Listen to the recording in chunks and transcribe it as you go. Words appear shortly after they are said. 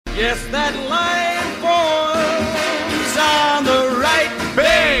Yes, that line forms on the right,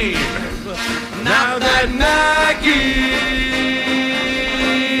 babe. Now that Nike's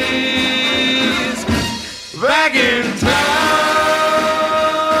back in town.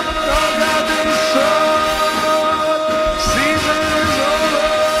 Season is over.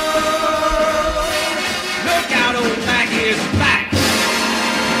 Look out, old Nike is back.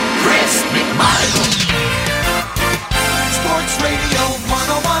 Chris McMichael. Sports Radio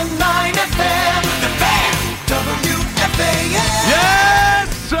 101.9 FM. The Fan. WFAN. Yes,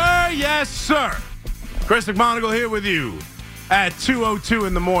 sir. Yes, sir. Chris McMonagle here with you at 2:02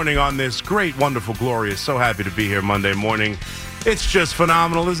 in the morning on this great, wonderful, glorious. So happy to be here Monday morning. It's just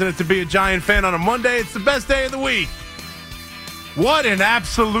phenomenal, isn't it, to be a Giant fan on a Monday? It's the best day of the week. What an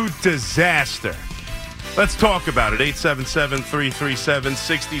absolute disaster. Let's talk about it.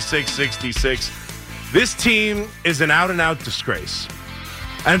 877-337-6666. This team is an out-and-out disgrace.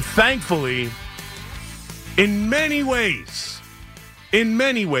 And thankfully, in many ways,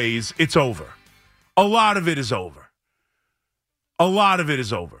 it's over. A lot of it is over. A lot of it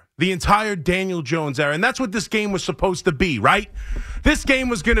is over. The entire Daniel Jones era. And that's what this game was supposed to be, right? This game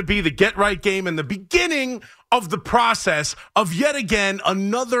was going to be the get-right game and the beginning of the process of yet again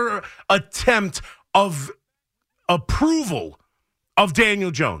another attempt of approval of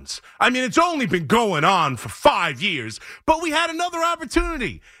Daniel Jones. I mean, it's only been going on for 5 years, but we had another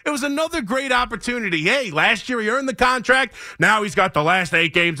opportunity. It was another great opportunity. Hey, last year he earned the contract. Now he's got the last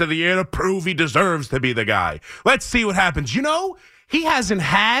 8 games of the year to prove he deserves to be the guy. Let's see what happens. You know, he hasn't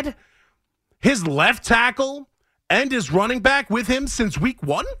had his left tackle and his running back with him since week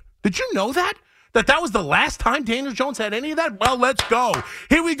 1. Did you know that? That was the last time Daniel Jones had any of that? Well, let's go.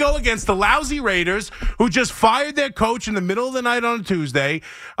 Here we go against the lousy Raiders, who just fired their coach in the middle of the night on a Tuesday,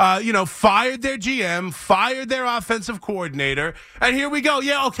 fired their GM, fired their offensive coordinator, and here we go.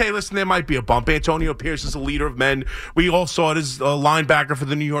 Yeah, okay, listen, there might be a bump. Antonio Pierce is a leader of men. We all saw it as a linebacker for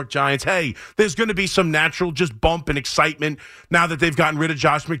the New York Giants. Hey, there's going to be some natural just bump and excitement now that they've gotten rid of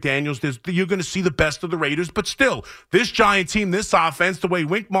Josh McDaniels. You're going to see the best of the Raiders, but still, this Giant team, this offense, the way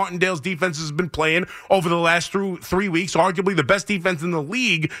Wink Martindale's defense has been playing over the last 3 weeks, arguably the best defense in the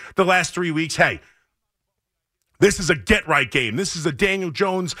league the last 3 weeks. Hey, this is a get-right game. This is a Daniel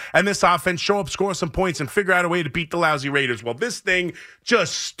Jones and this offense show up, score some points, and figure out a way to beat the lousy Raiders. Well, this thing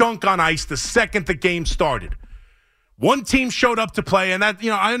just stunk on ice the second the game started. One team showed up to play, and that,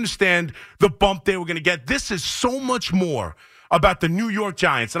 I understand the bump they were going to get. This is so much more about the New York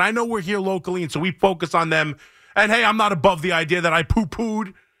Giants, and I know we're here locally, and so we focus on them. And, hey, I'm not above the idea that I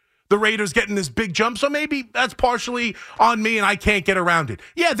poo-pooed the Raiders getting this big jump, so maybe that's partially on me and I can't get around it.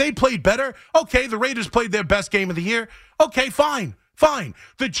 Yeah, they played better. Okay, the Raiders played their best game of the year. Okay, fine.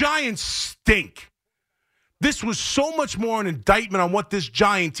 The Giants stink. This was so much more an indictment on what this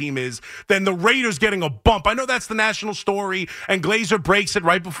Giant team is than the Raiders getting a bump. I know that's the national story, and Glazer breaks it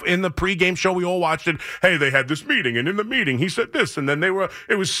right before, in the pregame show. We all watched it. Hey, they had this meeting, and in the meeting he said this, and then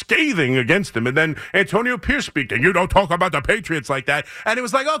it was scathing against him. And then Antonio Pierce speaking, you don't talk about the Patriots like that. And it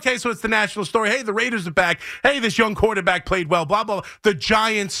was like, okay, so it's the national story. Hey, the Raiders are back. Hey, this young quarterback played well, blah, blah, blah. The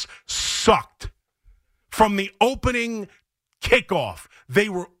Giants sucked. From the opening kickoff, they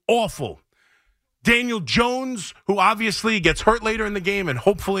were awful. Daniel Jones, who obviously gets hurt later in the game, and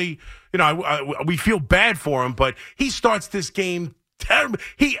hopefully, we feel bad for him, but he starts this game terrible.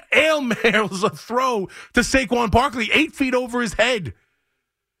 He air-mails a throw to Saquon Barkley 8 feet over his head.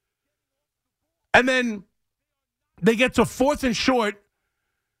 And then they get to 4th and short,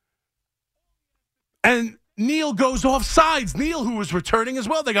 and Neal goes off sides. Neal, who was returning as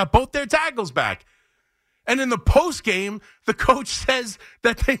well, they got both their tackles back. And in the post game, the coach says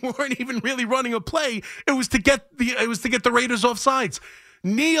that they weren't even really running a play. It was to get the Raiders off sides.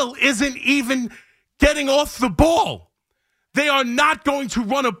 Neal isn't even getting off the ball. They are not going to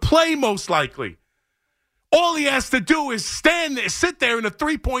run a play, most likely. All he has to do is sit there in a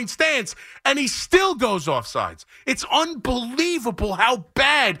 3-point stance, and he still goes off sides. It's unbelievable how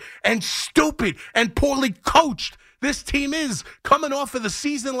bad and stupid and poorly coached this team is, coming off of the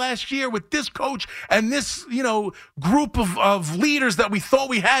season last year with this coach and this, group of leaders that we thought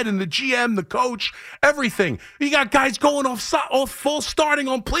we had in the GM, the coach, everything. You got guys going off full starting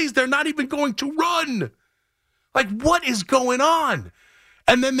on plays they're not even going to run. Like, what is going on?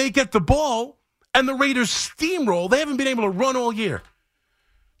 And then they get the ball, and the Raiders steamroll. They haven't been able to run all year.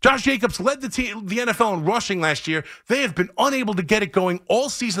 Josh Jacobs led the NFL in rushing last year. They have been unable to get it going all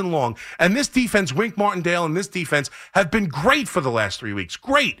season long. And this defense, Wink Martindale and this defense, have been great for the last 3 weeks.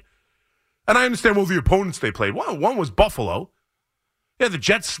 Great. And I understand, the opponents they played. One was Buffalo. Yeah, the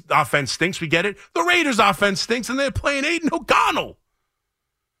Jets' offense stinks. We get it. The Raiders' offense stinks, and they're playing Aiden O'Connell.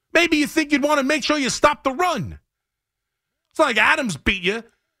 Maybe you think you'd want to make sure you stop the run. It's not like Adams beat you.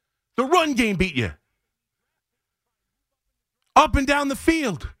 The run game beat you. Up and down the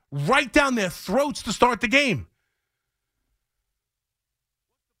field. Right down their throats to start the game.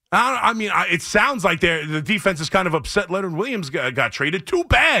 It sounds like the defense is kind of upset Leonard Williams got traded. Too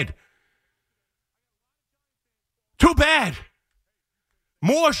bad. Too bad.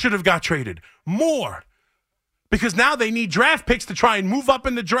 More should have got traded. More. Because now they need draft picks to try and move up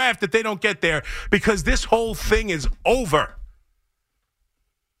in the draft if they don't get there, because this whole thing is over.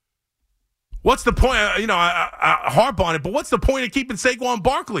 What's the point? I harp on it, but what's the point of keeping Saquon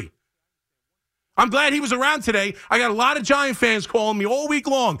Barkley? I'm glad he was around today. I got a lot of Giant fans calling me all week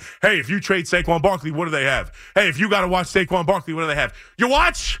long. Hey, if you trade Saquon Barkley, what do they have? Hey, if you got to watch Saquon Barkley, what do they have? You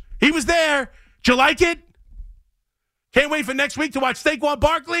watch? He was there. Did you like it? Can't wait for next week to watch Saquon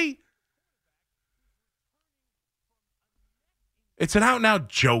Barkley? It's an out-and-out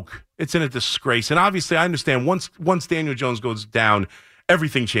joke. It's in a disgrace. And obviously, I understand once Daniel Jones goes down,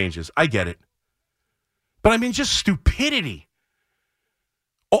 everything changes. I get it. But, just stupidity.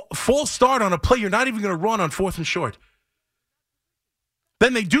 False start on a play you're not even going to run on 4th and short.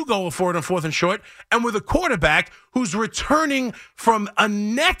 Then they do go for it on 4th and short, and with a quarterback who's returning from a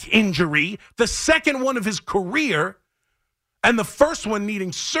neck injury, the second one of his career, and the first one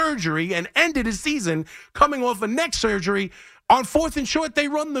needing surgery and ended his season coming off a neck surgery. On 4th and short, they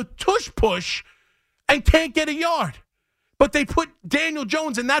run the tush push and can't get a yard. But they put Daniel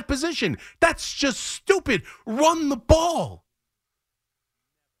Jones in that position. That's just stupid. Run the ball.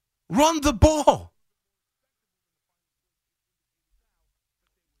 Run the ball.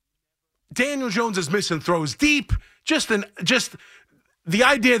 Daniel Jones is missing throws deep. Just the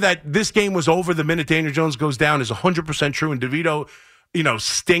idea that this game was over the minute Daniel Jones goes down is 100% true. And DeVito,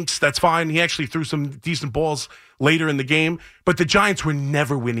 stinks. That's fine. He actually threw some decent balls later in the game. But the Giants were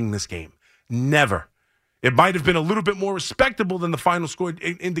never winning this game. Never. It might have been a little bit more respectable than the final score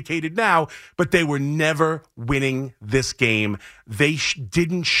indicated now, but they were never winning this game. They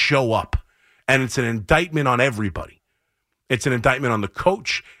didn't show up. And it's an indictment on everybody. It's an indictment on the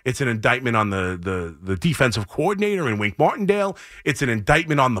coach. It's an indictment on the defensive coordinator in Wink Martindale. It's an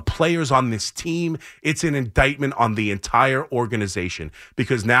indictment on the players on this team. It's an indictment on the entire organization,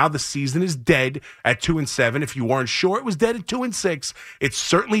 because now the season is dead at 2-7. If you weren't sure it was dead at 2-6, it's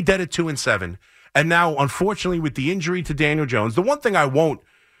certainly dead at 2-7. And now, unfortunately, with the injury to Daniel Jones, the one thing I won't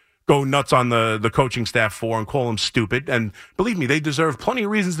go nuts on the coaching staff for and call them stupid, and believe me, they deserve plenty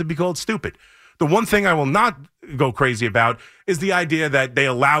of reasons to be called stupid. The one thing I will not go crazy about is the idea that they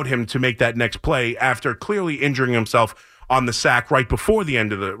allowed him to make that next play after clearly injuring himself on the sack right before the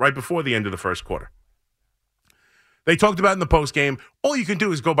end of the first quarter. They talked about in the postgame, all you can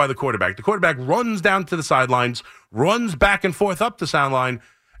do is go by the quarterback. The quarterback runs down to the sidelines, runs back and forth up the sideline,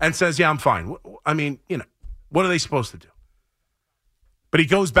 and says, yeah, I'm fine. What are they supposed to do? But he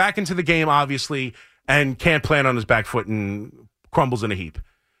goes back into the game, obviously, and can't plant on his back foot and crumbles in a heap.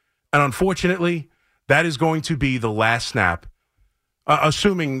 And unfortunately, that is going to be the last snap,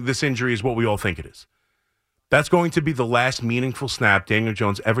 assuming this injury is what we all think it is. That's going to be the last meaningful snap Daniel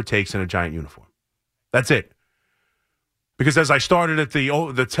Jones ever takes in a Giant uniform. That's it. Because as I started at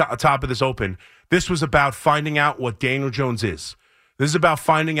the top of this open, this was about finding out what Daniel Jones is. This is about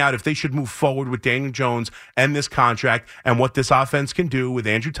finding out if they should move forward with Daniel Jones and this contract and what this offense can do with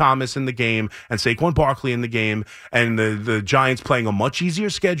Andrew Thomas in the game and Saquon Barkley in the game and the Giants playing a much easier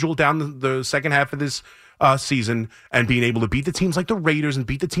schedule down the second half of this season and being able to beat the teams like the Raiders and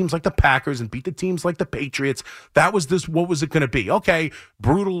beat the teams like the Packers and beat the teams like the Patriots. What was it going to be? Okay,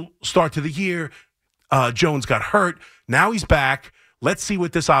 brutal start to the year. Jones got hurt. Now he's back. Let's see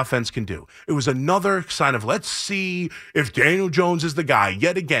what this offense can do. It was another sign of let's see if Daniel Jones is the guy.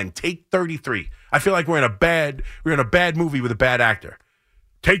 Yet again, take 33. I feel like we're in a bad movie with a bad actor.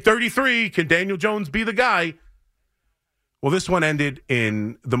 Take 33. Can Daniel Jones be the guy? Well, this one ended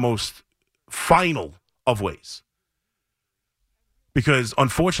in the most final of ways. Because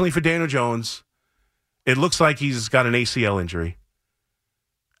unfortunately for Daniel Jones, it looks like he's got an ACL injury.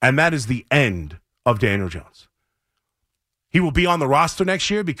 And that is the end of Daniel Jones. He will be on the roster next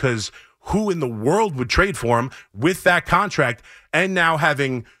year because who in the world would trade for him with that contract and now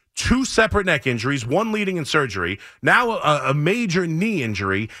having two separate neck injuries, one leading in surgery, now a major knee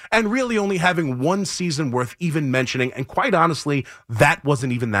injury, and really only having one season worth even mentioning. And quite honestly, that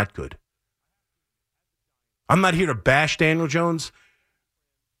wasn't even that good. I'm not here to bash Daniel Jones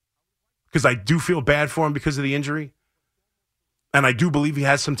because I do feel bad for him because of the injury. And I do believe he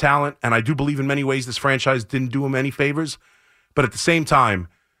has some talent, and I do believe in many ways this franchise didn't do him any favors. But at the same time,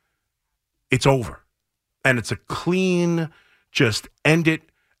 it's over. And it's a clean, just end it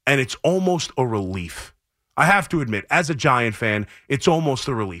And it's almost a relief. I have to admit, as a Giant fan, it's almost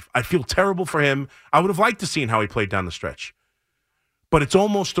a relief. I feel terrible for him. I would have liked to seen how he played down the stretch. But it's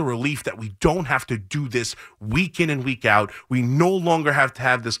almost a relief that we don't have to do this week in and week out. We no longer have to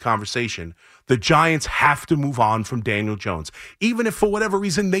have this conversation. The Giants have to move on from Daniel Jones. Even if for whatever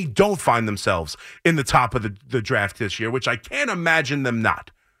reason they don't find themselves in the top of the draft this year, which I can't imagine them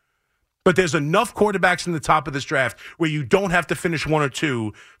not. But there's enough quarterbacks in the top of this draft where you don't have to finish one or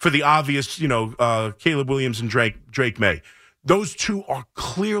two for the obvious, Caleb Williams and Drake May. Those two are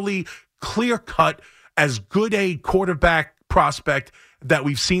clear-cut, as good a quarterback prospect that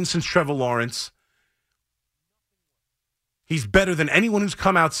we've seen since Trevor Lawrence. He's better than anyone who's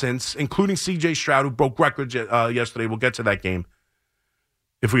come out since, including C.J. Stroud, who broke records yesterday. We'll get to that game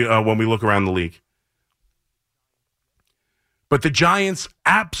when we look around the league. But the Giants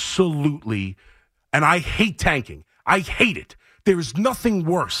absolutely, and I hate tanking. I hate it. There is nothing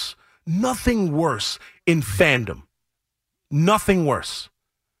worse in fandom, nothing worse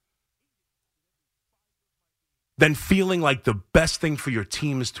than feeling like the best thing for your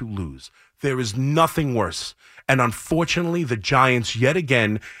team is to lose. There is nothing worse. And unfortunately, the Giants, yet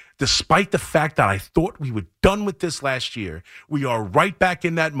again, despite the fact that I thought we were done with this last year, we are right back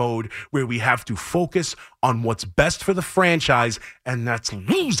in that mode where we have to focus on what's best for the franchise, and that's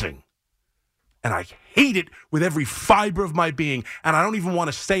losing. And I hate it with every fiber of my being, and I don't even want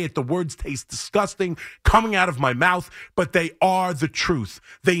to say it. The words taste disgusting coming out of my mouth, but they are the truth.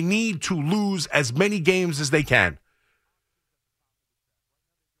 They need to lose as many games as they can.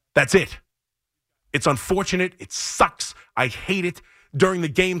 That's it. It's unfortunate. It sucks. I hate it. During the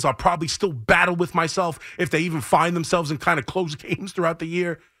games, I'll probably still battle with myself if they even find themselves in kind of close games throughout the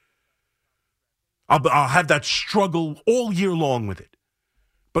year. I'll have that struggle all year long with it.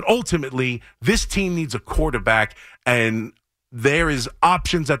 But ultimately, this team needs a quarterback, and there is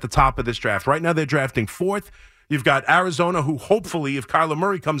options at the top of this draft. Right now, they're drafting fourth. You've got Arizona, who hopefully, if Kyler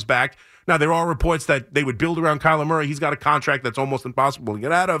Murray comes back, now there are reports that they would build around Kyler Murray. He's got a contract that's almost impossible to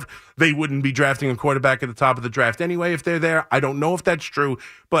get out of. They wouldn't be drafting a quarterback at the top of the draft anyway if they're there. I don't know if that's true,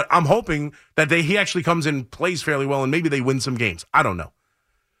 but I'm hoping that he actually comes in, plays fairly well, and maybe they win some games. I don't know.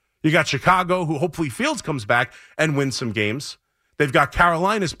 You got Chicago, who hopefully Fields comes back and wins some games. They've got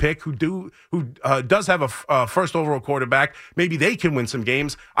Carolina's pick, who does have a first overall quarterback. Maybe they can win some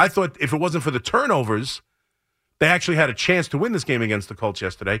games. I thought if it wasn't for the turnovers, they actually had a chance to win this game against the Colts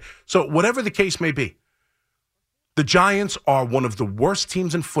yesterday. So whatever the case may be, the Giants are one of the worst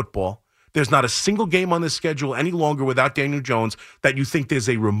teams in football. There's not a single game on this schedule any longer without Daniel Jones that you think there's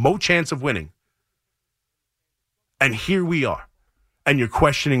a remote chance of winning. And here we are. And you're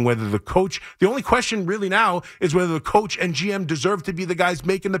questioning whether the coach, the only question really now is whether the coach and GM deserve to be the guys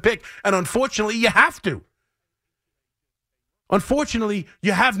making the pick. And unfortunately, you have to. Unfortunately,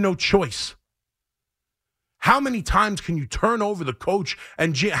 you have no choice. How many times can you turn over the coach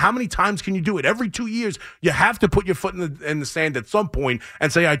and how many times can you do it? Every 2 years, you have to put your foot in the sand at some point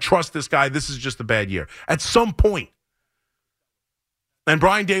and say, I trust this guy. This is just a bad year. At some point. And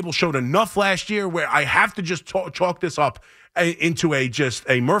Brian Daboll showed enough last year where I have to just chalk this up into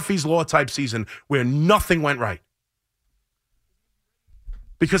a Murphy's Law type season where nothing went right.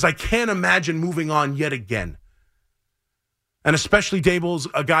 Because I can't imagine moving on yet again. And especially Daboll's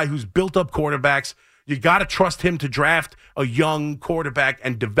a guy who's built up quarterbacks. You got to trust him to draft a young quarterback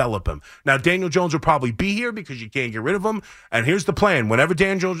and develop him. Now, Daniel Jones will probably be here because you can't get rid of him. And here's the plan.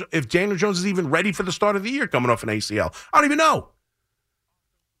 If Daniel Jones is even ready for the start of the year coming off an ACL, I don't even know.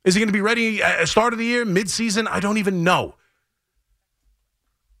 Is he going to be ready at start of the year, midseason? I don't even know.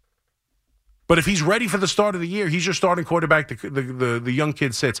 But if he's ready for the start of the year, he's your starting quarterback. The young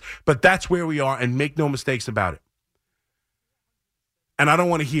kid sits. But that's where we are, and make no mistakes about it. And I don't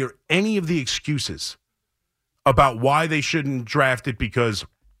want to hear any of the excuses about why they shouldn't draft it because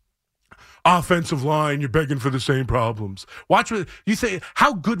offensive line, you're begging for the same problems. Watch what you say.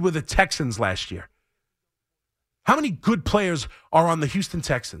 How good were the Texans last year? How many good players are on the Houston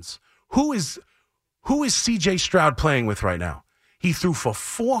Texans? Who is C.J. Stroud playing with right now? He threw for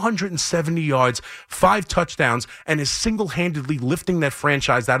 470 yards, 5 touchdowns, and is single-handedly lifting that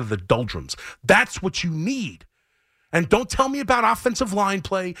franchise out of the doldrums. That's what you need. And don't tell me about offensive line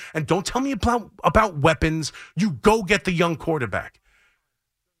play, and don't tell me about weapons. You go get the young quarterback.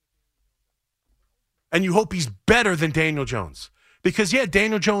 And you hope he's better than Daniel Jones. Because, yeah,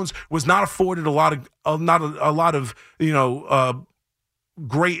 Daniel Jones was not afforded a lot of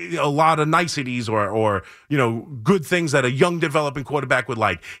niceties or good things that a young developing quarterback would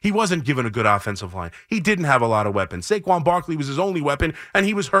like. He wasn't given a good offensive line. He didn't have a lot of weapons. Saquon Barkley was his only weapon, and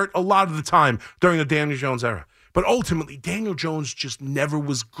he was hurt a lot of the time during the Daniel Jones era. But ultimately, Daniel Jones just never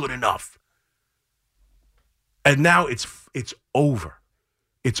was good enough. And now it's over.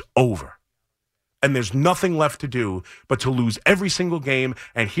 It's over. And there's nothing left to do but to lose every single game.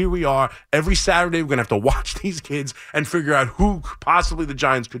 And here we are. Every Saturday, we're going to have to watch these kids and figure out who possibly the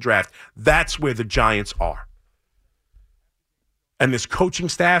Giants could draft. That's where the Giants are. And this coaching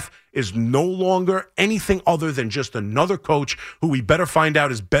staff is no longer anything other than just another coach who we better find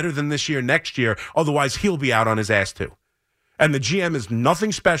out is better than this year, next year. Otherwise, he'll be out on his ass too. And the GM is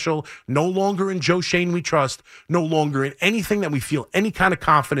nothing special, no longer in Joe Shane we trust, no longer in anything that we feel any kind of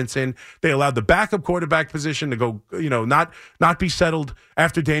confidence in. They allowed the backup quarterback position to go, not be settled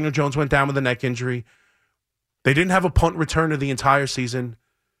after Daniel Jones went down with a neck injury. They didn't have a punt returner the entire season.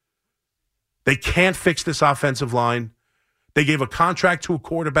 They can't fix this offensive line. They gave a contract to a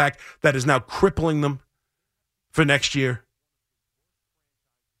quarterback that is now crippling them for next year.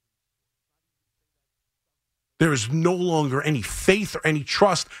 There is no longer any faith or any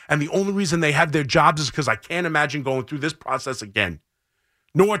trust, and the only reason they have their jobs is because I can't imagine going through this process again,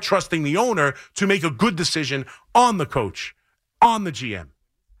 nor trusting the owner to make a good decision on the coach, on the GM.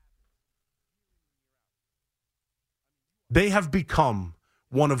 They have become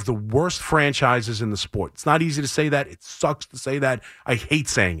one of the worst franchises in the sport. It's not easy to say that. It sucks to say that. I hate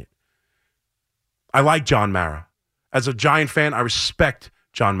saying it. I like John Mara. As a Giant fan, I respect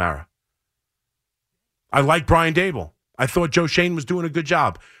John Mara. I like Brian Daboll. I thought Joe Shane was doing a good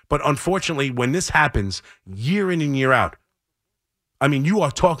job. But unfortunately, when this happens year in and year out, I mean, you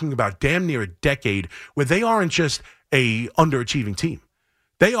are talking about damn near a decade where they aren't just a underachieving team.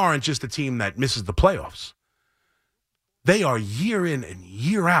 They aren't just a team that misses the playoffs. They are year in and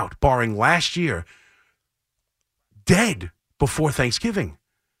year out, barring last year, dead before Thanksgiving,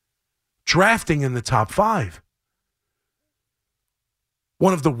 drafting in the top 5.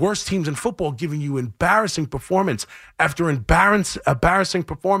 One of the worst teams in football, giving you embarrassing performance after embarrassing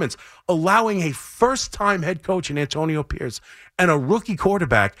performance, allowing a first-time head coach in Antonio Pierce and a rookie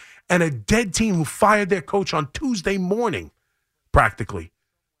quarterback and a dead team who fired their coach on Tuesday morning, practically,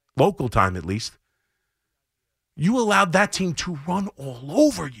 local time at least. You allowed that team to run all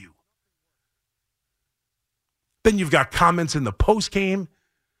over you. Then you've got comments in the postgame.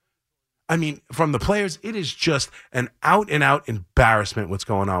 I mean, from the players, it is just an out-and-out embarrassment what's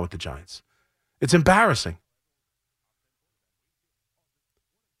going on with the Giants. It's embarrassing.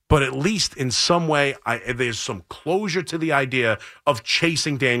 But at least in some way, there's some closure to the idea of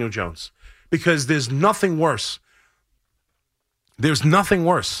chasing Daniel Jones. Because there's nothing worse. There's nothing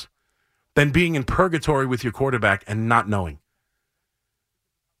worse than being in purgatory with your quarterback and not knowing.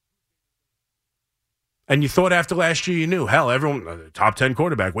 And you thought after last year you knew. Hell, everyone, top 10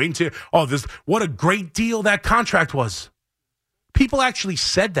 quarterback, wait until, what a great deal that contract was. People actually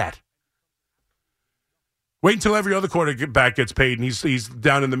said that. Wait until every other quarterback gets paid and he's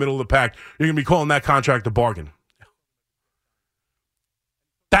down in the middle of the pack. You're going to be calling that contract a bargain.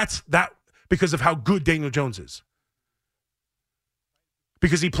 That's because of how good Daniel Jones is.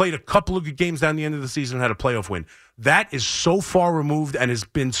 Because he played a couple of good games down the end of the season and had a playoff win. That is so far removed and has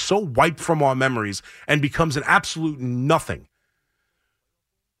been so wiped from our memories and becomes an absolute nothing.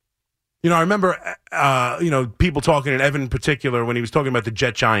 I remember, people talking, and Evan in particular, when he was talking about the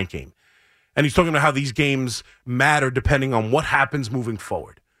Jet-Giant game. And he's talking about how these games matter depending on what happens moving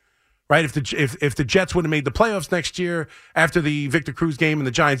forward. Right? If the Jets would have made the playoffs next year after the Victor Cruz game and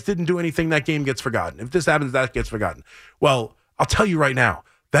the Giants didn't do anything, that game gets forgotten. If this happens, that gets forgotten. Well, I'll tell you right now,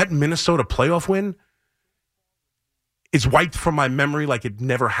 that Minnesota playoff win is wiped from my memory like it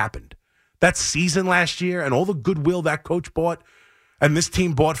never happened. That season last year and all the goodwill that coach bought and this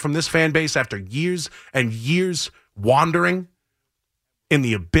team bought from this fan base after years and years wandering in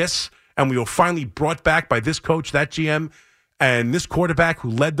the abyss, and we were finally brought back by this coach, that GM, and this quarterback who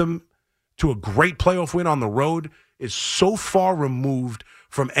led them to a great playoff win on the road is so far removed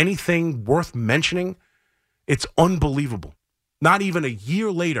from anything worth mentioning. It's unbelievable. Not even a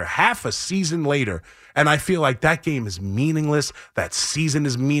year later, half a season later, and I feel like that game is meaningless, that season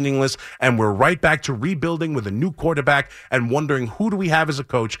is meaningless, and we're right back to rebuilding with a new quarterback and wondering who do we have as a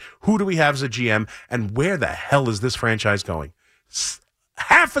coach, who do we have as a GM, and where the hell is this franchise going?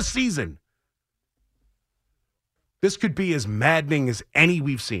 Half a season. This could be as maddening as any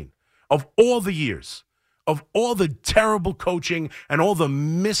we've seen. Of all the years, of all the terrible coaching and all the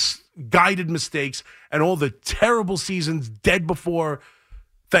misguided mistakes and all the terrible seasons dead before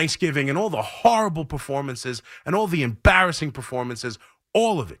Thanksgiving and all the horrible performances and all the embarrassing performances,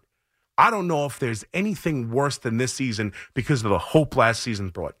 all of it. I don't know if there's anything worse than this season because of the hope last season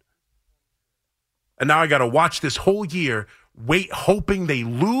brought. And now I got to watch this whole year, hoping they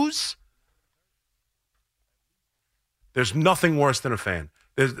lose. There's nothing worse than a fan.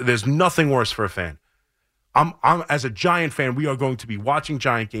 There's nothing worse for a fan. I'm as a Giant fan, we are going to be watching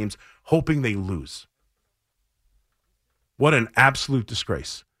Giant games hoping they lose. What an absolute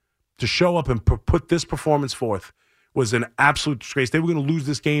disgrace. To show up and put this performance forth was an absolute disgrace. They were going to lose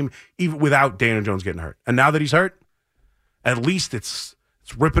this game even without Daniel Jones getting hurt. And now that he's hurt, at least it's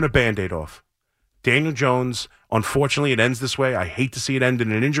ripping a Band-Aid off. Daniel Jones, unfortunately, it ends this way. I hate to see it end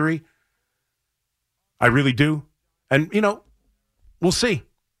in an injury. I really do. And, we'll see.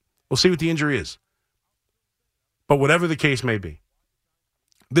 We'll see what the injury is. But whatever the case may be,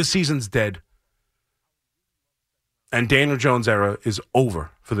 this season's dead. And Daniel Jones' era is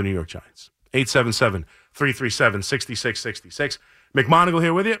over for the New York Giants. 877-337-6666. McMonagle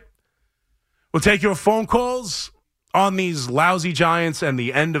here with you. We'll take your phone calls on these lousy Giants and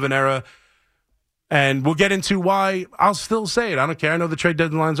the end of an era. And we'll get into why, I'll still say it, I don't care, I know the trade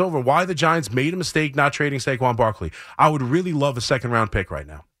deadline's over, why the Giants made a mistake not trading Saquon Barkley. I would really love a second-round pick right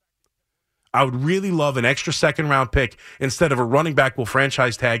now. I would really love an extra second-round pick instead of a running back will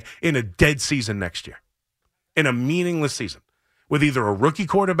franchise tag in a dead season next year. In a meaningless season. With either a rookie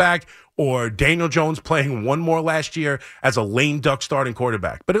quarterback or Daniel Jones playing one more last year as a lame duck starting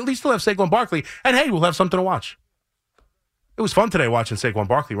quarterback. But at least he'll have Saquon Barkley, and hey, we'll have something to watch. It was fun today watching Saquon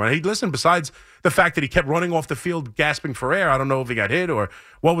Barkley run. Hey, listen, besides the fact that he kept running off the field gasping for air, I don't know if he got hit or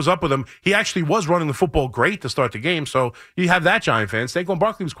what was up with him. He actually was running the football great to start the game, so you have that, Giant fans. Saquon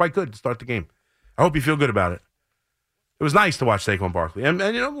Barkley was quite good to start the game. I hope you feel good about it. It was nice to watch Saquon Barkley. And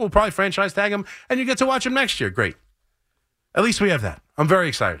we'll probably franchise tag him, and you get to watch him next year. Great. At least we have that. I'm very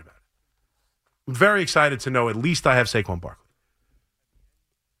excited about it. I'm very excited to know at least I have Saquon Barkley.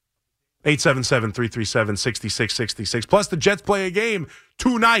 877-337-6666. Plus, the Jets play a game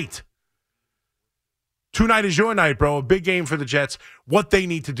tonight. Tonight is your night, bro. A big game for the Jets. What they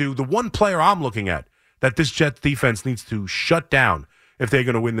need to do, the one player I'm looking at that this Jets defense needs to shut down if they're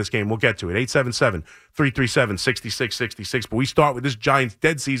going to win this game. We'll get to it. 877-337-6666. But we start with this Giants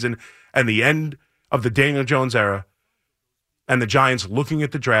dead season and the end of the Daniel Jones era and the Giants looking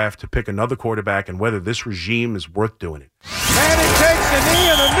at the draft to pick another quarterback and whether this regime is worth doing it. And he takes the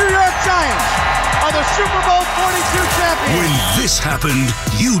knee, and the New York Giants are the Super Bowl 42 champions. When this happened,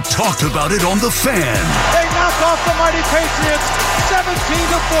 you talked about it on The Fan. They knock off the mighty Patriots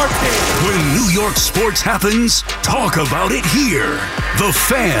 17-14. When New York sports happens, talk about it here. The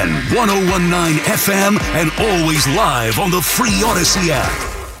Fan, 101.9 FM, and always live on the free Odyssey app.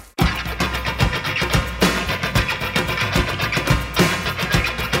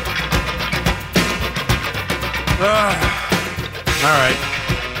 All right,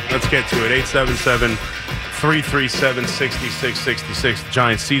 let's get to it. 877-337-6666.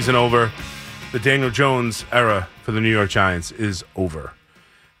 Giants season over. The Daniel Jones era for the New York Giants is over.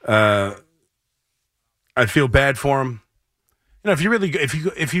 I feel bad for him.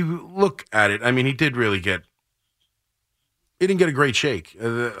 If you look at it, I mean, he didn't get a great shake. He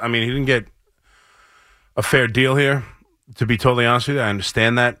didn't get a fair deal here. To be totally honest with you, I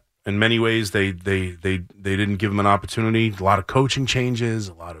understand that. In many ways, they didn't give him an opportunity. A lot of coaching changes,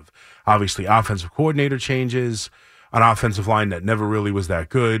 a lot of, obviously, offensive coordinator changes, an offensive line that never really was that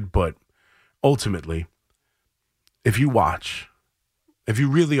good. But ultimately, if you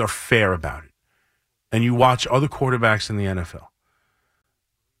really are fair about it, and you watch other quarterbacks in the NFL,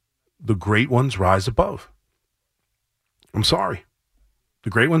 the great ones rise above. I'm sorry. The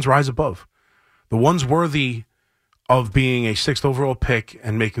great ones rise above. The ones worthy of being a 6th overall pick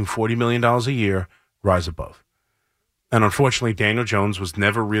and making $40 million a year rise above. And unfortunately, Daniel Jones was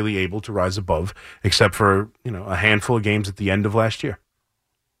never really able to rise above except for, a handful of games at the end of last year.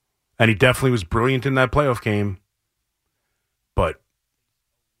 And he definitely was brilliant in that playoff game, but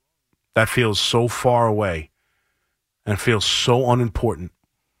that feels so far away and feels so unimportant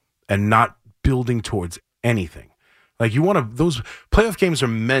and not building towards anything. Like those playoff games are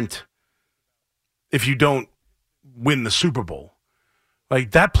meant if you don't win the Super Bowl.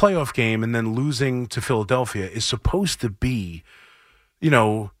 Like that playoff game and then losing to Philadelphia is supposed to be,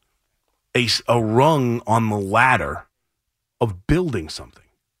 a rung on the ladder of building something.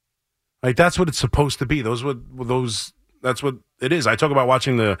 Like that's what it's supposed to be. That's what it is. I talk about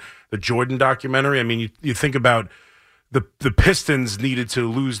watching the Jordan documentary. I mean, you think about the Pistons needed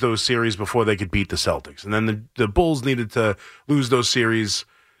to lose those series before they could beat the Celtics. And then the Bulls needed to lose those series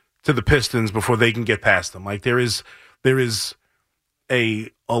to the Pistons before they can get past them. Like there is a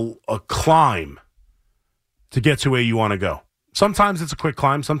climb to get to where you want to go. Sometimes it's a quick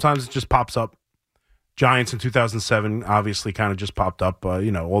climb. Sometimes it just pops up. Giants in 2007 obviously kind of just popped up,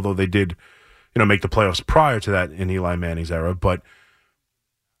 although they did, make the playoffs prior to that in Eli Manning's era. But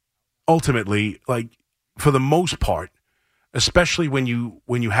ultimately, like for the most part, especially when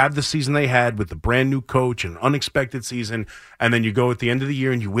you have the season they had with the brand new coach and unexpected season, and then you go at the end of the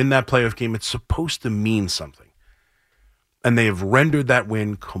year and you win that playoff game. It's supposed to mean something. And they have rendered that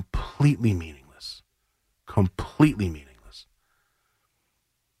win completely meaningless. Completely meaningless.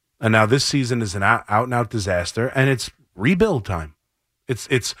 And now this season is an out-and-out disaster, and it's rebuild time.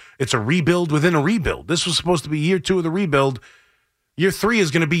 It's a rebuild within a rebuild. This was supposed to be year 2 of the rebuild. Year 3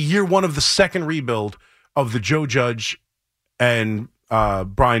 is going to be year 1 of the second rebuild of the Joe Judge and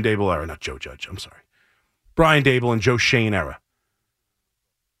Brian Daboll era. Not Joe Judge, I'm sorry. Brian Daboll and Joe Schoen era.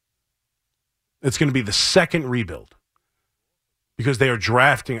 It's going to be the second rebuild. Because they are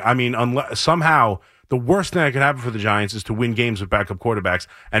drafting. I mean, unless somehow the worst thing that could happen for the Giants is to win games with backup quarterbacks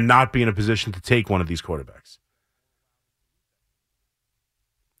and not be in a position to take one of these quarterbacks.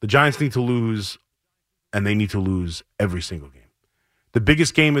 The Giants need to lose, and they need to lose every single game. The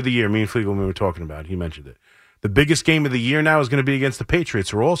biggest game of the year, me and Fliegelman were talking about, he mentioned it. The biggest game of the year now is going to be against the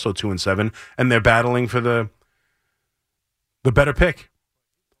Patriots, who are also 2-7, and they're battling for the better pick.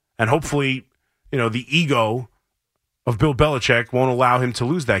 And hopefully, the ego of Bill Belichick won't allow him to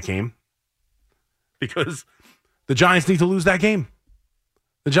lose that game, because the Giants need to lose that game.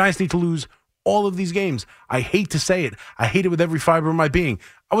 The Giants need to lose all of these games. I hate to say it. I hate it with every fiber of my being.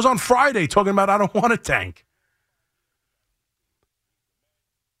 I was on Friday talking about I don't want to tank.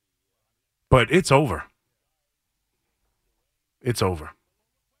 But it's over. It's over.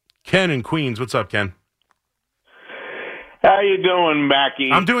 Ken in Queens. What's up, Ken? How you doing,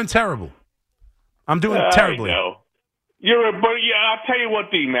 Mackie? I'm doing terrible. I'm doing terribly. I know. I'll tell you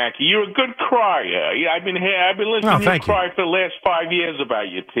what, D. Mackey, you're a good crier. Yeah, I've been listening to you cry for the last 5 years about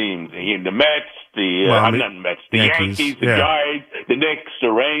your team. The Mets, not the Mets, the Yankees, the Giants, the Knicks,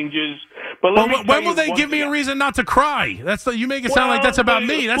 the Rangers. But when will they give me a reason not to cry? You make it sound like that's about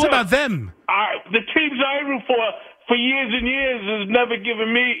me. That's about them. The teams I root for years and years has never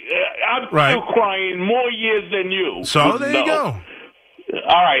given me. I'm still crying more years than you. So there you go.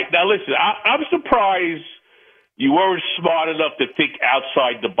 All right, now listen. I'm surprised you weren't smart enough to think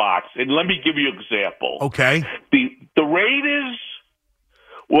outside the box. And let me give you an example. Okay. The Raiders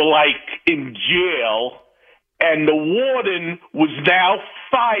were like in jail, and the warden was now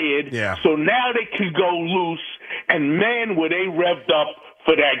fired. Yeah. So now they could go loose. And man, were they revved up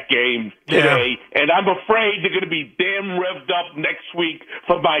for that game today. Yeah. And I'm afraid they're going to be damn revved up next week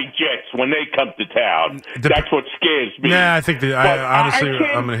for my Jets when they come to town. That's what scares me. Yeah, I think honestly,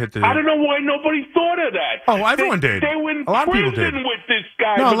 I'm going to hit the... I don't know why nobody thought of that. Oh, everyone did. They were in a lot of people prison did. With this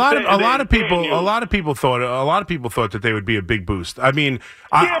guy. No, a lot of people thought that they would be a big boost. I mean...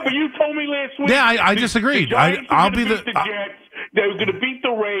 but you told me last week... Yeah, I disagreed. I'll be the Jets. They were going to beat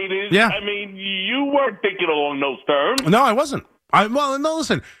the Raiders. Yeah. I mean, you weren't thinking along those terms. No, I wasn't.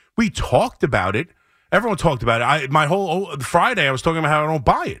 Listen, we talked about it. Everyone talked about it. My whole Friday, I was talking about how I don't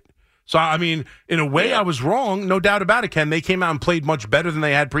buy it. So, I mean, in a way, I was wrong, no doubt about it, Ken. They came out and played much better than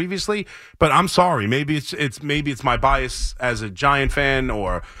they had previously. But I'm sorry. Maybe it's my bias as a Giant fan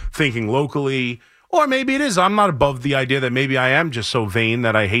or thinking locally. Or maybe it is. I'm not above the idea that maybe I am just so vain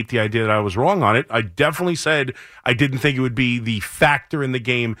that I hate the idea that I was wrong on it. I definitely said I didn't think it would be the factor in the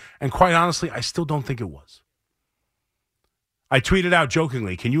game. And quite honestly, I still don't think it was. I tweeted out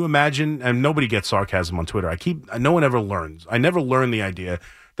jokingly, can you imagine, and nobody gets sarcasm on Twitter. No one ever learns. I never learned the idea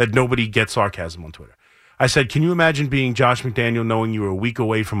that nobody gets sarcasm on Twitter. I said, can you imagine being Josh McDaniel knowing you were a week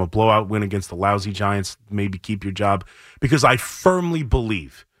away from a blowout win against the lousy Giants, maybe keep your job? Because I firmly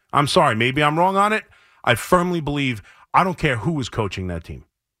believe, I'm sorry, maybe I'm wrong on it. I firmly believe, I don't care who was coaching that team.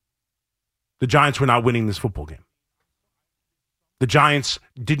 The Giants were not winning this football game. The Giants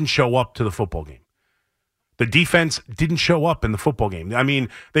didn't show up to the football game. The defense didn't show up in the football game. I mean,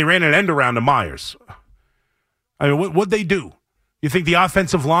 they ran an end around to Myers. I mean, what'd they do? You think the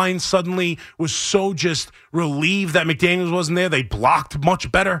offensive line suddenly was so just relieved that McDaniels wasn't there? They blocked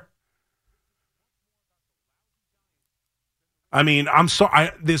much better. I mean, I'm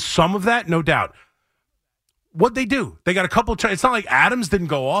sorry. There's some of that, no doubt. What'd they do? They got a couple. It's not like Adams didn't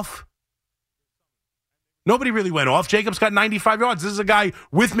go off. Nobody really went off. Jacobs got 95 yards. This is a guy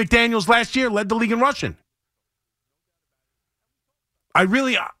with McDaniels last year, led the league in rushing.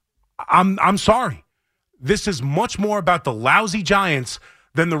 I'm sorry. This is much more about the lousy Giants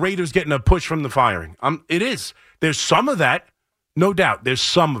than the Raiders getting a push from the firing. It is. There's some of that, no doubt. There's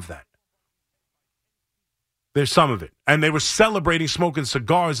some of that. There's some of it. And they were celebrating smoking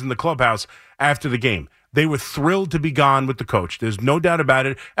cigars in the clubhouse after the game. They were thrilled to be gone with the coach. There's no doubt about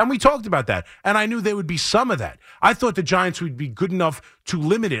it. And we talked about that. And I knew there would be some of that. I thought the Giants would be good enough to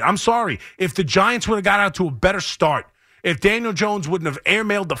limit it. I'm sorry. If the Giants would have got out to a better start, if Daniel Jones wouldn't have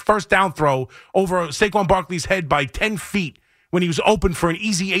airmailed the first down throw over Saquon Barkley's head by 10 feet when he was open for an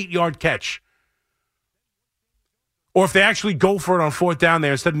easy 8-yard catch. Or if they actually go for it on 4th down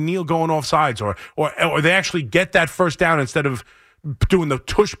there instead of Neal going off sides, or they actually get that first down instead of doing the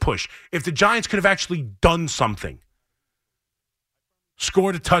tush push. If the Giants could have actually done something,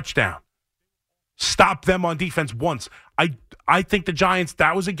 scored a touchdown, stopped them on defense once, I think the Giants,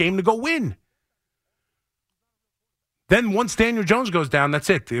 that was a game to go win. Then once Daniel Jones goes down, that's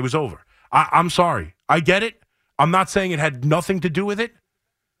it. It was over. I'm sorry. I get it. I'm not saying it had nothing to do with it.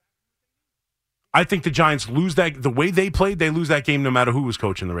 I think the Giants lose that. The way they played, they lose that game no matter who was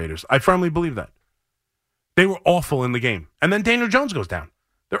coaching the Raiders. I firmly believe that. They were awful in the game. And then Daniel Jones goes down.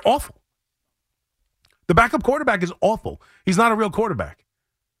 They're awful. The backup quarterback is awful. He's not a real quarterback.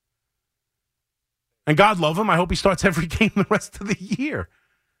 And God love him. I hope he starts every game the rest of the year.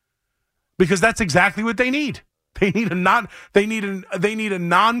 Because that's exactly what they need. They need a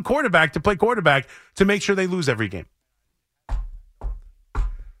non-quarterback to play quarterback to make sure they lose every game.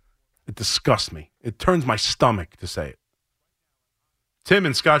 It disgusts me. It turns my stomach to say it. Tim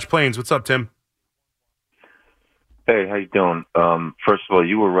in Scotch Plains. What's up, Tim? Hey, how you doing? First of all,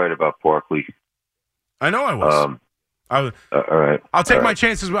 you were right about Barkley. I know I was. All right. I'll take my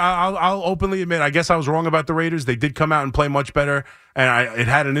chances. I'll openly admit, I guess I was wrong about the Raiders. They did come out and play much better, and it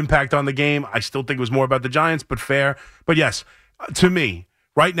had an impact on the game. I still think it was more about the Giants, but fair. But yes, to me,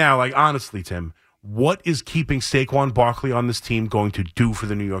 right now, like honestly, Tim, what is keeping Saquon Barkley on this team going to do for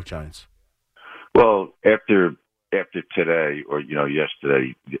the New York Giants? Well, after today or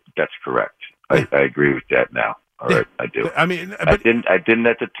yesterday, that's correct. I agree with that now. All right, I do. I mean, I didn't at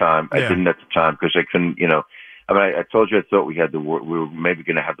the time. I didn't at the time because I couldn't. I mean, I told you I thought we were maybe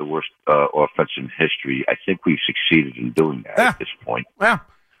going to have the worst offense in history. I think we've succeeded in doing that at this point. Well,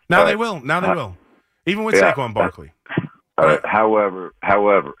 now they will. Now they will. Even with Saquon Barkley. However,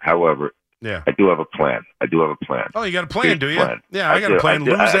 yeah, I do have a plan. Oh, you got a plan, do you? Plan. Yeah, I got a plan.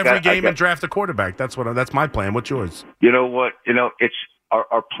 Lose every game and draft a quarterback. That's my plan. What's yours? You know what? It's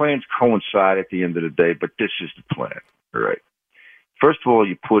our plans coincide at the end of the day, but this is the plan. All right. First of all,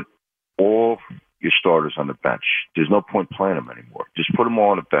 you put all your starters on the bench. There's no point playing them anymore. Just put them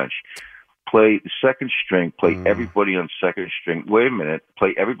all on the bench. Play the second string. Play everybody on second string. Wait a minute.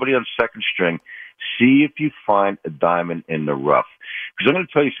 Play everybody on second string. See if you find a diamond in the rough. Because I'm going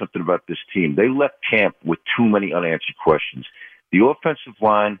to tell you something about this team. They left camp with too many unanswered questions. The offensive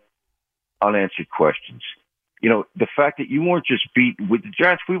line, unanswered questions. The fact that you weren't just beaten with the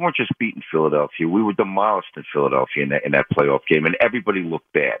Giants, we weren't just beating Philadelphia. We were demolished in Philadelphia in that playoff game, and everybody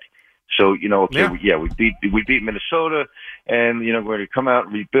looked bad. So, we beat Minnesota, and, we're going to come out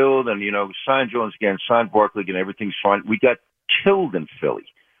and rebuild and, sign Jones again, sign Barkley again, everything's fine. We got killed in Philly.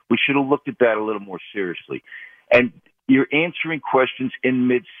 We should have looked at that a little more seriously. And you're answering questions in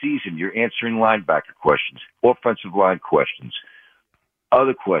mid-season. You're answering linebacker questions, offensive line questions,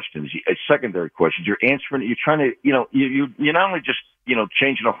 other questions, secondary questions. You're answering. You're trying to. You're not only just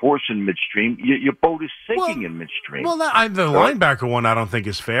changing a horse in midstream. Your boat is sinking in midstream. Well, the linebacker one I don't think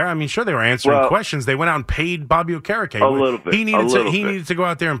is fair. I mean, sure they were answering questions. They went out and paid Bobby Okereke. A little bit. He needed to go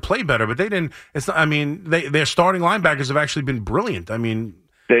out there and play better, but they didn't. It's not, I mean, their starting linebackers have actually been brilliant. I mean,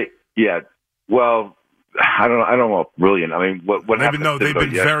 Well, I don't know. Brilliant. I mean, what happened? No, they've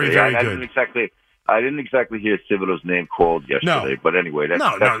been very, very good. I didn't exactly hear Thibodeau's name called yesterday, but anyway, that's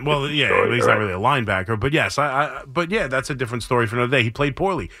well, yeah, story, he's not really a linebacker, but yes, but yeah, that's a different story for another day. He played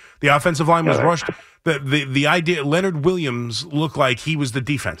poorly. The offensive line was rushed. The idea Leonard Williams looked like he was the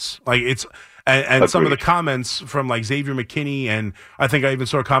defense. Like it's and some of the comments from like Xavier McKinney, and I think I even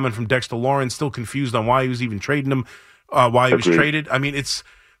saw a comment from Dexter Lawrence, still confused on why he was even trading him, why he was traded. I mean,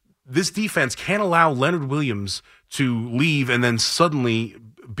 this defense can't allow Leonard Williams to leave and then suddenly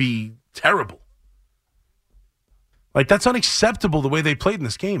be terrible. Like, that's unacceptable the way they played in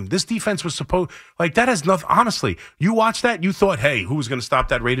this game. This defense was that has nothing. Honestly, you watched that, you thought, hey, who was going to stop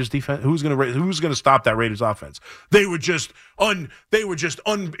that Raiders defense? Who's going to stop that Raiders offense? It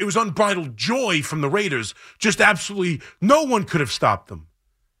was unbridled joy from the Raiders. Just absolutely no one could have stopped them.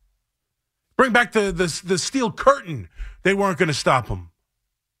 Bring back the steel curtain. They weren't going to stop them.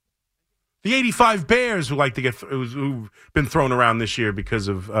 The 85 Bears who've been thrown around this year because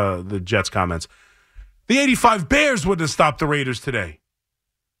of the Jets' comments. The 85 Bears wouldn't have stopped the Raiders today.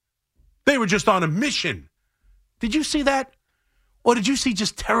 They were just on a mission. Did you see that? Or did you see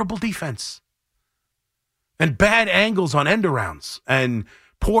just terrible defense? And bad angles on end arounds and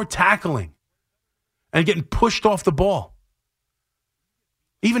poor tackling and getting pushed off the ball.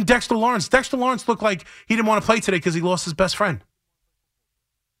 Even Dexter Lawrence. Dexter Lawrence looked like he didn't want to play today because he lost his best friend.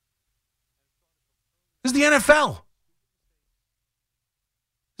 This is the NFL.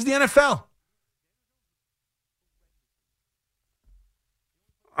 This is the NFL.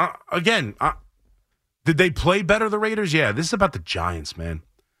 Did they play better, the Raiders? Yeah, this is about the Giants, man.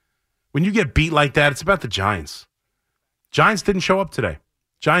 When you get beat like that, it's about the Giants. Giants didn't show up today.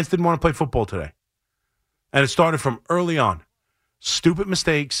 Giants didn't want to play football today. And it started from early on. Stupid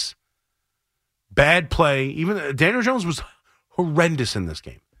mistakes, bad play. Even Daniel Jones was horrendous in this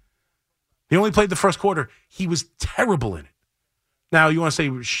game. He only played the first quarter. He was terrible in it. Now, you want to say he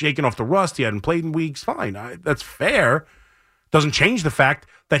was shaking off the rust. He hadn't played in weeks. Fine. That's fair. Doesn't change the fact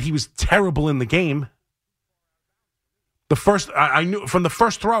that he was terrible in the game. I knew from the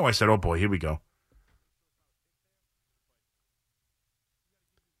first throw, I said, oh boy, here we go.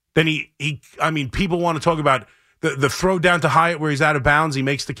 Then people want to talk about the throw down to Hyatt where he's out of bounds. He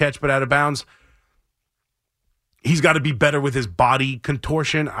makes the catch, but out of bounds. He's got to be better with his body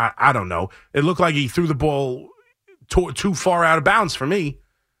contortion. I don't know. It looked like he threw the ball too far out of bounds for me.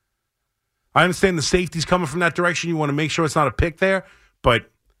 I understand the safety's coming from that direction. You want to make sure it's not a pick there,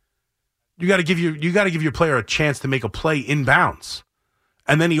 but you got to give your player a chance to make a play in bounds,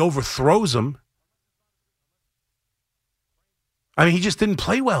 and then he overthrows him. I mean, he just didn't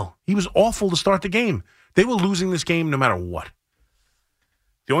play well. He was awful to start the game. They were losing this game no matter what.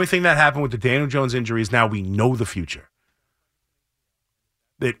 The only thing that happened with the Daniel Jones injury is now we know the future.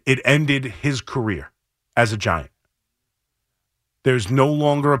 That it ended his career as a Giant. There's no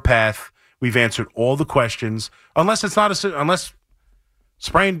longer a path. We've answered all the questions. Unless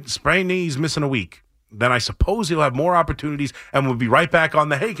sprained knee's missing a week, then I suppose he'll have more opportunities and we'll be right back on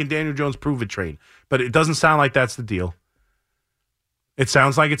the, hey, can Daniel Jones prove it train? But it doesn't sound like that's the deal. It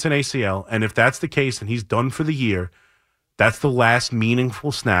sounds like it's an ACL, and if that's the case and he's done for the year, that's the last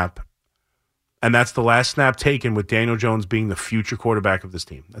meaningful snap, and that's the last snap taken with Daniel Jones being the future quarterback of this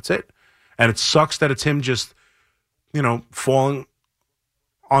team. That's it. And it sucks that it's him just, falling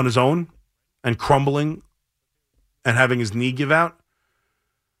on his own and crumbling and having his knee give out.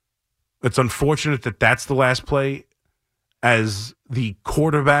 It's unfortunate that that's the last play as the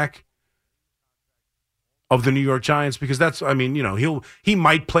quarterback of the New York Giants, because he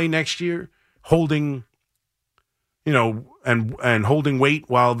might play next year holding, and holding weight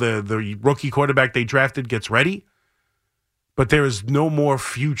while the rookie quarterback they drafted gets ready. But there is no more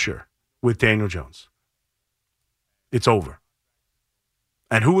future with Daniel Jones. It's over.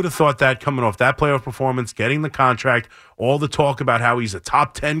 And who would have thought that coming off that playoff performance, getting the contract, all the talk about how he's a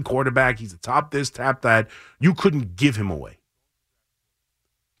top 10 quarterback, he's a top this, top that, you couldn't give him away.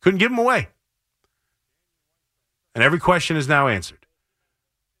 Couldn't give him away. And every question is now answered.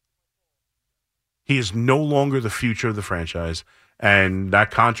 He is no longer the future of the franchise, and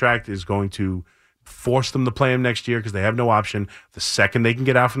that contract is going to force them to play him next year because they have no option. The second they can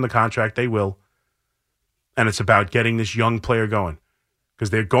get out from the contract, they will. And it's about getting this young player going because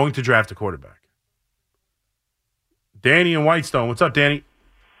they're going to draft a quarterback. Danny in Whitestone. What's up, Danny?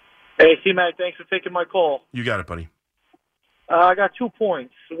 Hey, C-Mac, thanks for taking my call. You got it, buddy. I got 2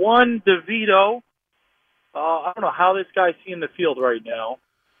 points. One, DeVito. I don't know how this guy's seeing the field right now.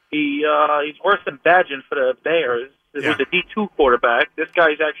 He's worse than Badgett for the Bears. This was a D2 quarterback. This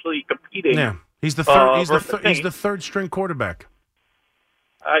guy's actually competing. Yeah, he's the third. He's the third string quarterback.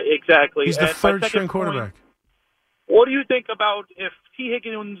 Exactly. He's the third string quarterback. What do you think about if T.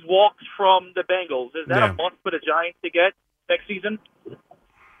 Higgins walks from the Bengals? Is that a must for the Giants to get next season?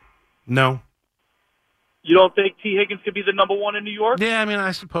 No. You don't think T. Higgins could be the number one in New York? Yeah,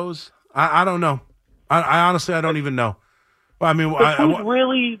 I suppose. I don't know. I honestly, I don't even know. Well, who's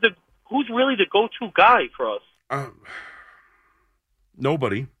really the go-to guy for us?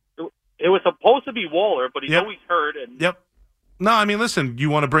 Nobody. It was supposed to be Waller, but he's always hurt. Yep. No, listen. You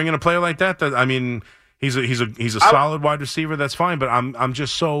want to bring in a player like that? He's a solid wide receiver. That's fine. But I'm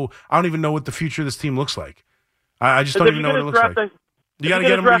just so I don't even know what the future of this team looks like. I just don't even know what it looks like. You got to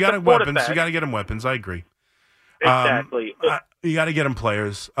get him. You got weapons. You got to get him weapons. I agree. Exactly. You got to get him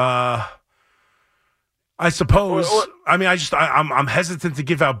players. I suppose. I'm hesitant to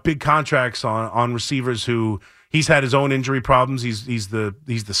give out big contracts on receivers who he's had his own injury problems. He's the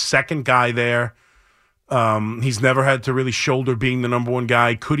second guy there. He's never had to really shoulder being the number one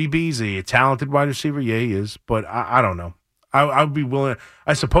guy. Could he be? Is he a talented wide receiver? Yeah, he is. But I don't know. I would be willing.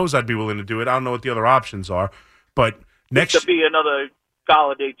 I suppose I'd be willing to do it. I don't know what the other options are. But next to be another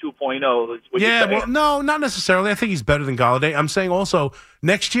Golladay 2.0. Yeah, well, no, not necessarily. I think he's better than Golladay. I'm saying also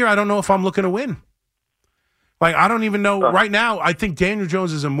next year, I don't know if I'm looking to win. I don't even know. Right now, I think Daniel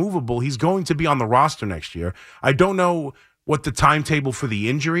Jones is immovable. He's going to be on the roster next year. I don't know what the timetable for the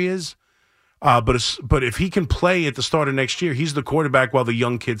injury is, but if he can play at the start of next year, he's the quarterback while the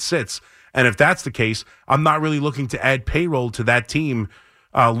young kid sits. And if that's the case, I'm not really looking to add payroll to that team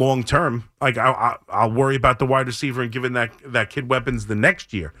long term. Like I'll worry about the wide receiver and giving that kid weapons the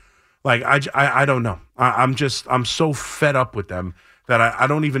next year. Like I don't know. I'm so fed up with them that I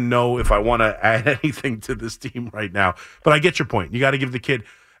don't even know if I want to add anything to this team right now. But I get your point. You got to give the kid,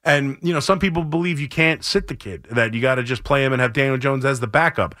 and some people believe you can't sit the kid, that you got to just play him and have Daniel Jones as the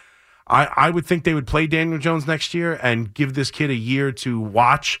backup. I would think they would play Daniel Jones next year and give this kid a year to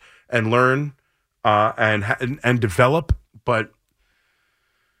watch and learn and develop. But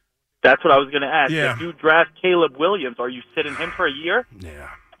that's what I was going to ask. Yeah. If you draft Caleb Williams, are you sitting him for a year?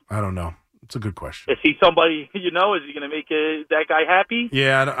 Yeah, I don't know. It's a good question. Is he somebody, is he going to make that guy happy?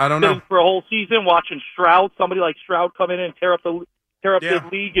 Yeah, I don't know. For a whole season, watching Stroud, somebody like Stroud come in and tear up the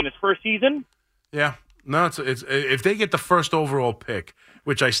league in his first season? Yeah. No, it's if they get the first overall pick,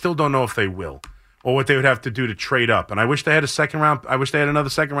 which I still don't know if they will, or what they would have to do to trade up. And I wish they had another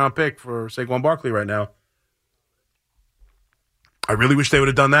second-round pick for Saquon Barkley right now. I really wish they would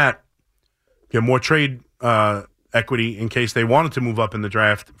have done that. Get more trade equity in case they wanted to move up in the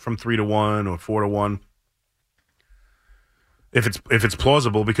draft from 3-1 or 4-1. If it's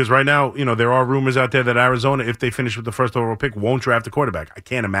plausible, because right now, there are rumors out there that Arizona, if they finish with the first overall pick, won't draft a quarterback. I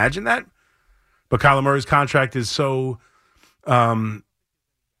can't imagine that. But Kyler Murray's contract is so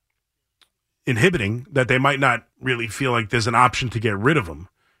inhibiting that they might not really feel like there's an option to get rid of him.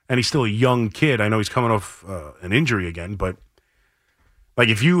 And he's still a young kid. I know he's coming off an injury again, but like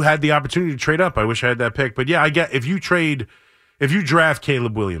if you had the opportunity to trade up, I wish I had that pick. But yeah, I get if you draft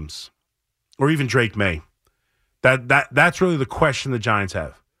Caleb Williams or even Drake May, that's really the question the Giants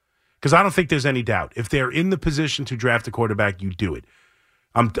have. Because I don't think there's any doubt. If they're in the position to draft a quarterback, you do it.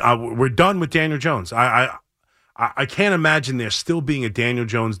 We're done with Daniel Jones. I can't imagine there still being a Daniel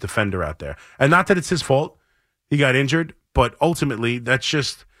Jones defender out there. And not that it's his fault. He got injured. But ultimately, that's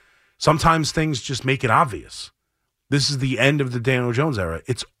just sometimes things just make it obvious. This is the end of the Daniel Jones era.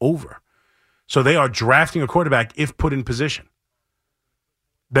 It's over. So they are drafting a quarterback if put in position.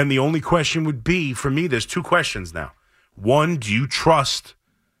 Then the only question would be, for me, there's two questions now. One, do you trust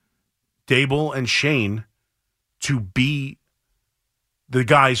Dable and Shane to be the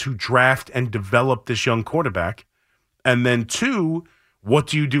guys who draft and develop this young quarterback? And then two, what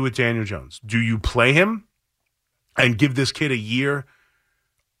do you do with Daniel Jones? Do you play him and give this kid a year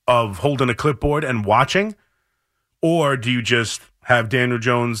of holding a clipboard and watching? Or do you just have Daniel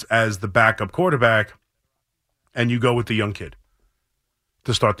Jones as the backup quarterback and you go with the young kid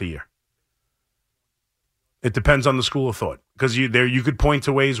to start the year? It depends on the school of thought. Because you could point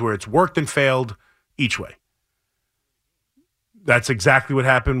to ways where it's worked and failed each way. That's exactly what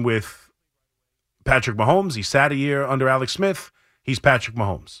happened with Patrick Mahomes. He sat a year under Alex Smith. He's Patrick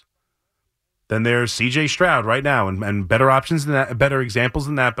Mahomes. Then there's C.J. Stroud right now, and better options than that, better examples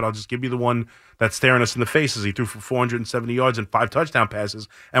than that. But I'll just give you the one that's staring us in the face. As he threw for 470 yards and 5 touchdown passes,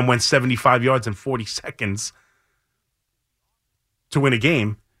 and went 75 yards in 40 seconds to win a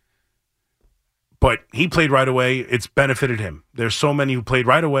game. But he played right away. It's benefited him. There's so many who played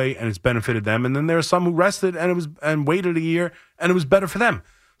right away, and it's benefited them. And then there are some who rested and waited a year, and it was better for them.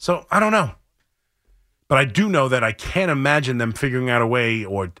 So I don't know. But I do know that I can't imagine them figuring out a way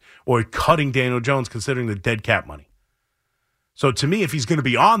or cutting Daniel Jones considering the dead cap money. So to me, if he's going to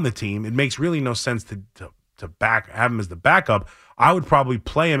be on the team, it makes really no sense to have him as the backup. I would probably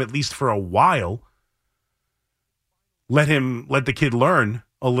play him at least for a while. Let the kid learn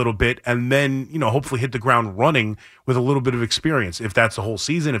a little bit, and then, hopefully hit the ground running with a little bit of experience. If that's a whole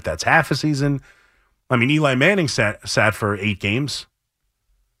season, if that's half a season. I mean, Eli Manning sat for 8 games.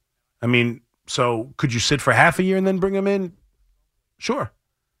 I mean, so could you sit for half a year and then bring him in? Sure.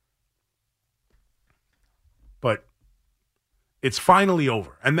 But it's finally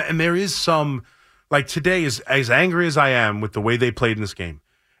over. And there is some, like today, is as angry as I am with the way they played in this game,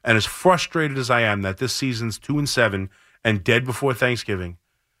 and as frustrated as I am that this season's 2-7 and dead before Thanksgiving,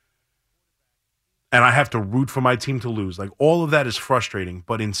 and I have to root for my team to lose. Like, all of that is frustrating,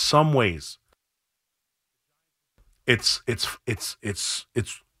 but in some ways, it's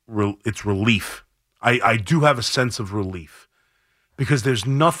relief. I do have a sense of relief, because there's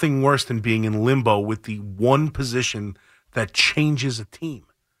nothing worse than being in limbo with the one position that changes a team.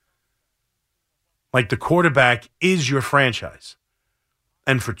 Like, the quarterback is your franchise.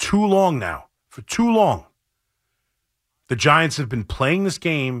 And for too long now, the Giants have been playing this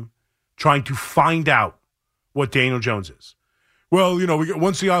game trying to find out what Daniel Jones is. Well, you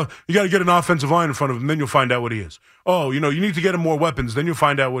got to get an offensive line in front of him, then you'll find out what he is. Oh, you need to get him more weapons, then you'll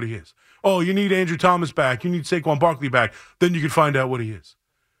find out what he is. Oh, you need Andrew Thomas back, you need Saquon Barkley back, then you can find out what he is.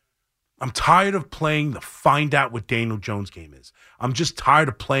 I'm tired of playing the find out what Daniel Jones game is. I'm just tired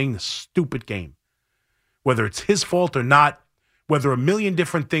of playing the stupid game. Whether it's his fault or not, whether a million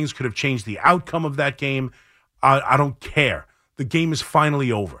different things could have changed the outcome of that game, I don't care. The game is finally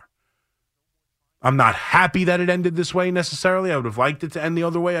over. I'm not happy that it ended this way necessarily. I would have liked it to end the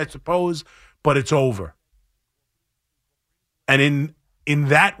other way, I suppose, but it's over. And in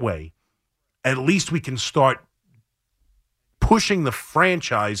that way, at least we can start pushing the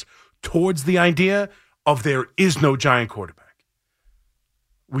franchise towards the idea of there is no giant quarterback.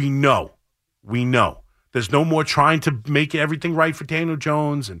 We know. There's no more trying to make everything right for Daniel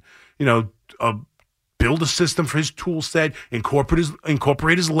Jones and, build a system for his tool set,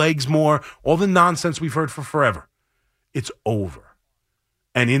 incorporate his legs more, all the nonsense we've heard for forever. It's over.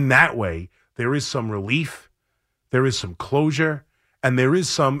 And in that way, there is some relief, there is some closure, and there is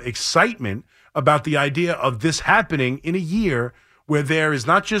some excitement about the idea of this happening in a year where there is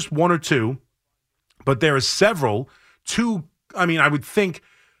not just one or two, but there are several. I would think,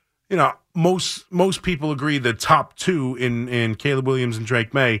 most people agree the top two in Caleb Williams and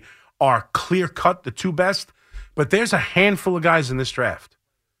Drake May are clear-cut, the two best, but there's a handful of guys in this draft.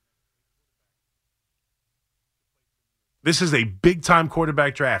 This is a big-time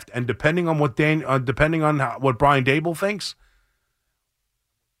quarterback draft, and depending on what Brian Daboll thinks,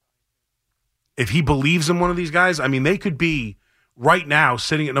 if he believes in one of these guys, they could be right now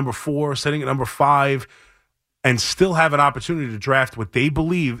sitting at number 4, sitting at number 5, and still have an opportunity to draft what they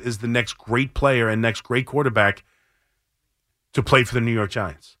believe is the next great player and next great quarterback to play for the New York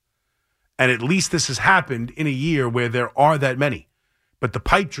Giants. And at least this has happened in a year where there are that many. But the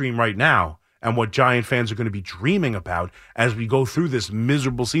pipe dream right now, and what Giant fans are going to be dreaming about as we go through this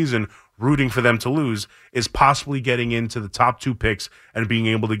miserable season, rooting for them to lose, is possibly getting into the top 2 picks and being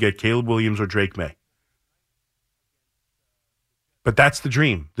able to get Caleb Williams or Drake May. But that's the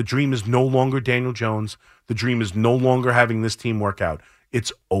dream. The dream is no longer Daniel Jones. The dream is no longer having this team work out.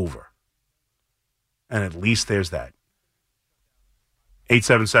 It's over. And at least there's that.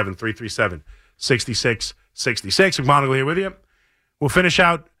 877-337-6666. McMonagle here with you. We'll finish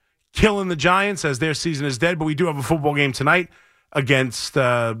out killing the Giants as their season is dead, but we do have a football game tonight against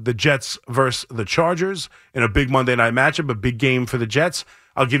the Jets versus the Chargers in a big Monday night matchup, a big game for the Jets.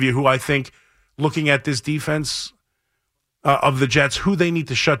 I'll give you who I think, looking at this defense of the Jets, who they need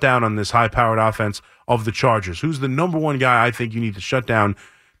to shut down on this high-powered offense of the Chargers. Who's the number one guy I think you need to shut down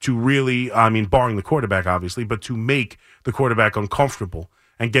to really, barring the quarterback, obviously, but to make the quarterback uncomfortable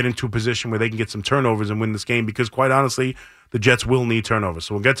and get into a position where they can get some turnovers and win this game, because quite honestly, the Jets will need turnovers.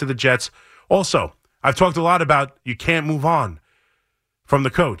 So we'll get to the Jets. Also, I've talked a lot about you can't move on from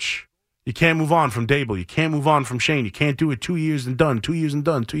the coach. You can't move on from Daboll. You can't move on from Shane. You can't do it 2 years and done, 2 years and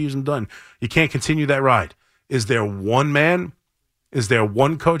done, 2 years and done. You can't continue that ride. Is there one man? Is there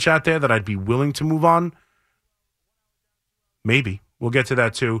one coach out there that I'd be willing to move on? Maybe. We'll get to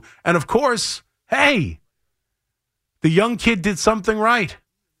that too. And of course, hey, the young kid did something right.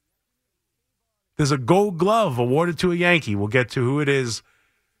 There's a Gold Glove awarded to a Yankee. We'll get to who it is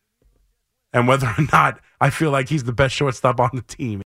and whether or not I feel like he's the best shortstop on the team.